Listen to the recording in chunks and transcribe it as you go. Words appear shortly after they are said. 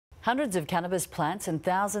Hundreds of cannabis plants and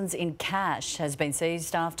thousands in cash has been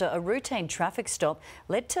seized after a routine traffic stop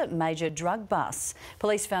led to major drug busts.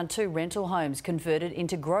 Police found 2 rental homes converted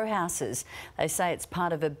into grow houses. They say it's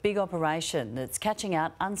part of a big operation that's catching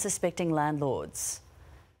out unsuspecting landlords.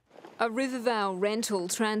 A Rivervale rental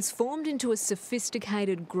transformed into a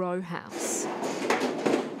sophisticated grow house.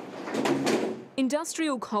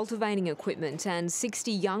 Industrial cultivating equipment and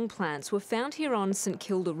 60 young plants were found here on St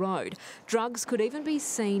Kilda Road. Drugs could even be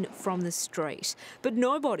seen from the street. But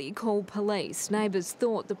nobody called police. Neighbours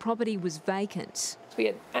thought the property was vacant. We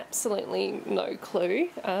had absolutely no clue.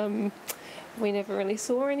 We never really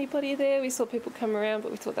saw anybody there. We saw people come around,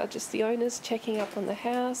 but we thought they were just the owners checking up on the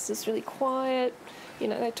house. It's really quiet. You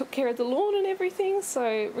know, they took care of the lawn and everything,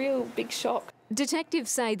 so real big shock. Detectives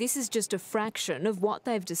say this is just a fraction of what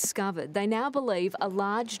they've discovered. They now believe a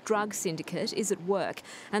large drug syndicate is at work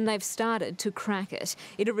and they've started to crack it.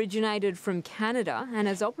 It originated from Canada and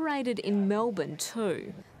has operated in Melbourne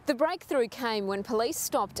too. The breakthrough came when police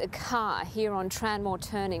stopped a car here on Tranmore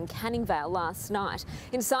Turn in Canning Vale last night.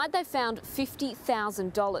 Inside they found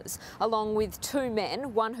 $50,000, along with 2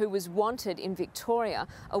 men, one who was wanted in Victoria,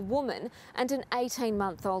 a woman and an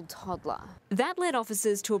 18-month-old toddler. That led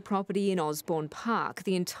officers to a property in Osborne Park.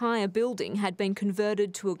 The entire building had been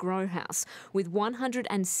converted to a grow house, with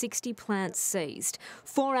 160 plants seized.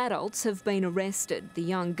 4 adults have been arrested. The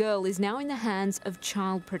young girl is now in the hands of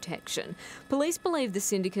Child Protection. Police believe the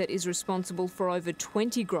syndicate is responsible for over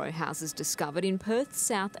 20 grow houses discovered in Perth's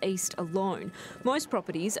southeast alone. Most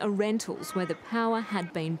properties are rentals where the power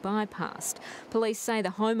had been bypassed. Police say the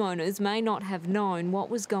homeowners may not have known what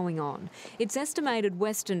was going on. It's estimated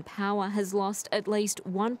Western Power has lost at least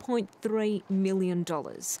 $1.3 million.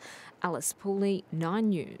 Alice Pooley, 9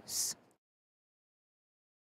 News.